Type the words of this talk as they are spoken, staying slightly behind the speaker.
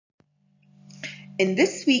In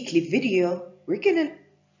this weekly video,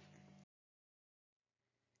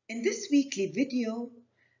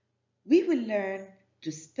 we will learn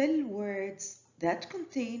to spell words that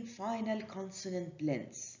contain final consonant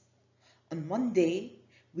blends. On Monday,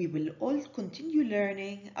 we will all continue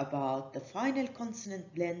learning about the final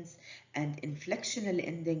consonant blends and inflectional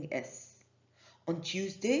ending S. On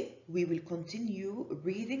Tuesday, we will continue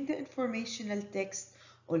reading the informational text,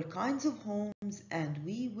 all kinds of homes, and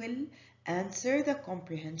we will answer the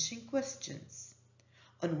comprehension questions.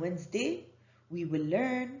 On Wednesday, we will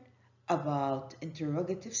learn about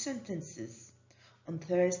interrogative sentences. On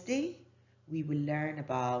Thursday, we will learn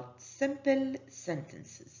about simple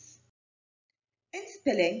sentences. In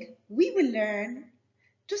spelling, we will learn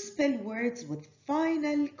to spell words with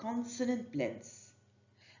final consonant blends.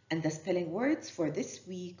 And the spelling words for this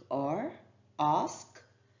week are ask,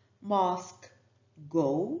 mask,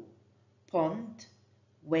 go, pond,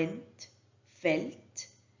 went, felt,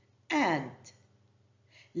 and.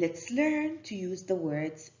 Let's learn to use the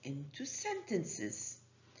words into sentences.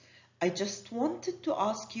 I just wanted to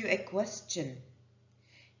ask you a question.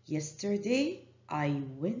 Yesterday, I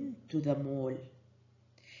went to the mall.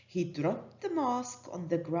 He dropped the mask on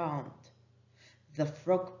the ground. The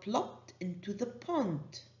frog plopped into the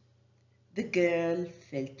pond. The girl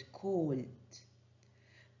felt cold.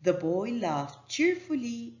 The boy laughed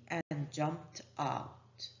cheerfully and jumped out.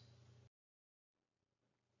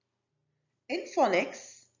 In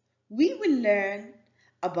phonics, we will learn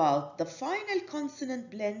about the final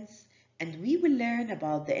consonant blends and we will learn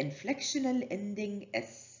about the inflectional ending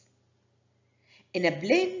S. In a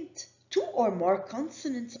blend, two or more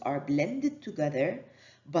consonants are blended together,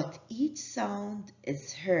 but each sound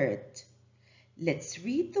is heard. Let's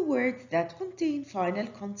read the words that contain final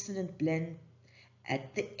consonant blend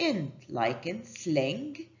at the end, like in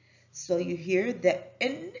slang. So you hear the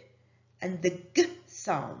N and the G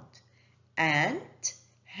sound. Ant,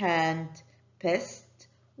 hand, pest,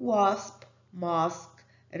 wasp, mask,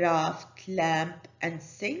 raft, lamp, and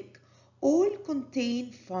sink all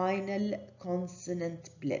contain final consonant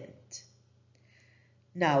blend.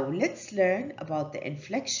 Now let's learn about the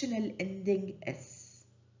inflectional ending S.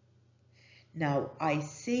 Now I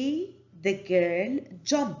say the girl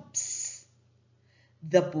jumps.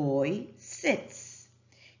 The boy sits.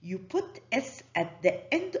 You put S at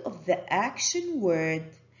the end of the action word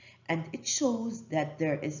and it shows that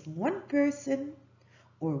there is one person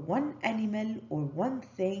or one animal or one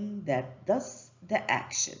thing that does the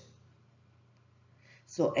action.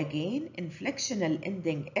 So again, inflectional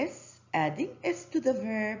ending S, adding S to the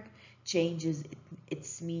verb changes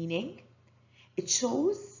its meaning. It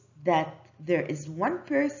shows that there is one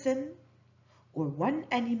person or one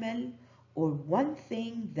animal or one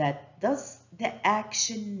thing that does the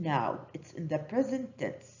action now. It's in the present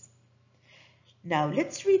tense. Now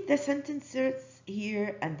let's read the sentences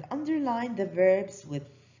here and underline the verbs with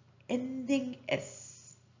ending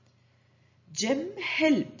S. Jim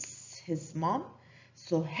helps his mom.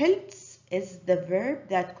 So helps is the verb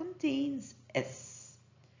that contains S.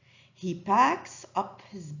 He packs up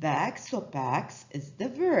his bag. So packs is the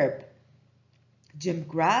verb. Jim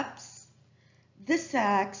grabs the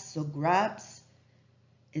sacks. So grabs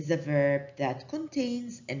is a verb that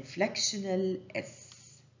contains inflectional S.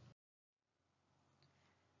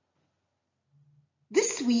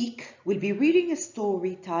 This week, we'll be reading a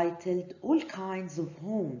story titled All Kinds of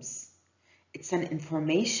Homes. It's an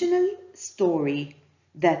informational story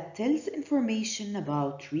that tells information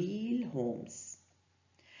about real homes.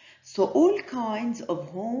 So All Kinds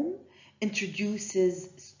of Home introduces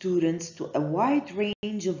students to a wide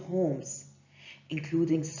range of homes,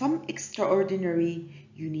 including some extraordinary,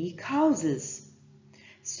 unique houses.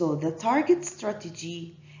 So the target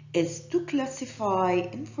strategy is to classify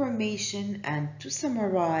information and to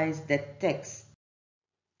summarize the text.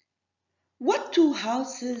 What two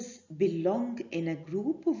houses belong in a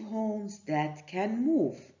group of homes that can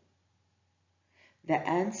move? The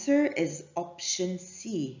answer is option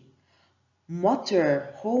C,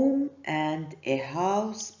 motor home and a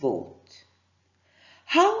houseboat.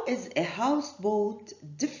 How is a houseboat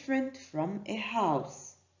different from a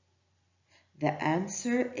house? The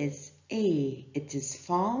answer is A, it is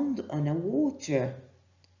found on a water.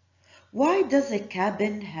 Why does a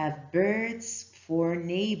cabin have birds for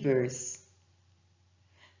neighbors?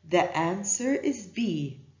 The answer is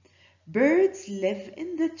B. Birds live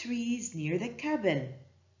in the trees near the cabin.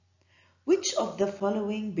 Which of the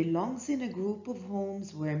following belongs in a group of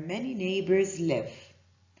homes where many neighbors live?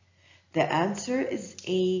 The answer is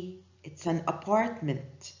A. It's an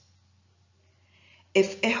apartment.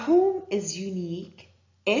 If a home is unique,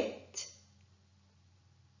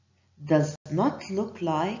 does not look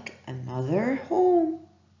like another home.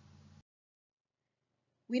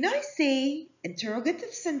 When I say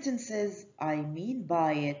interrogative sentences, I mean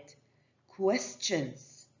by it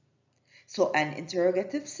questions. So an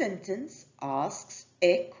interrogative sentence asks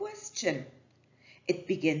a question. It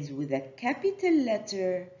begins with a capital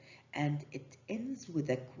letter and it ends with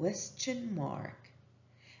a question mark.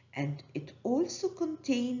 And it also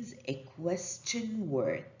contains a question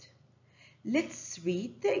word. Let's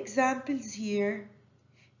read the examples here.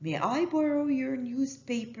 May I borrow your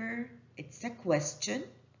newspaper? It's a question.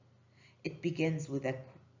 It begins with a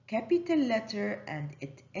capital letter and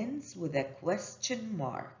it ends with a question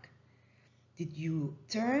mark. Did you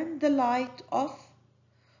turn the light off?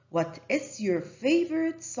 What is your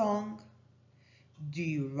favorite song? Do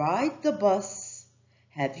you ride the bus?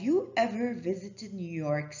 Have you ever visited New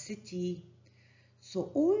York City?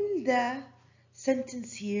 So all the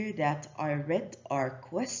sentences here that I read are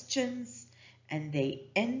questions and they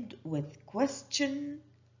end with question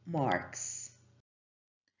marks.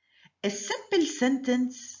 A simple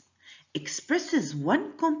sentence expresses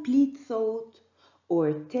one complete thought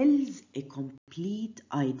or tells a complete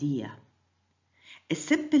idea. A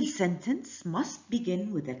simple sentence must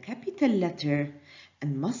begin with a capital letter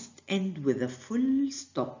and must end with a full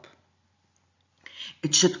stop.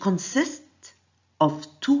 It should consist of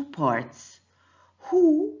two parts: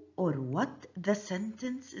 who or what the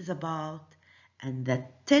sentence is about and the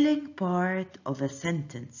telling part of a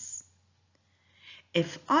sentence.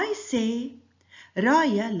 If I say,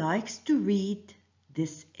 Raya likes to read,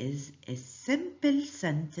 this is a simple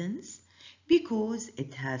sentence because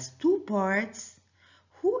it has two parts.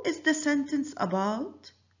 Who is the sentence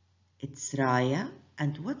about? It's Raya.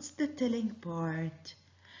 And what's the telling part?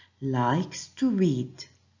 Likes to read.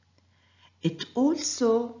 It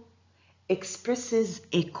also expresses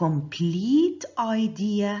a complete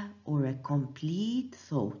idea or a complete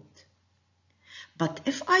thought. But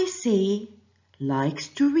if I say likes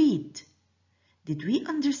to read, did we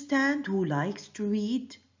understand who likes to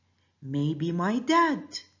read? Maybe my dad,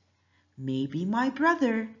 maybe my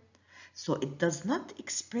brother. So it does not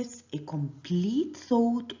express a complete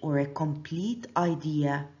thought or a complete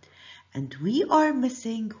idea, and we are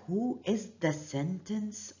missing who is the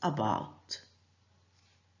sentence about.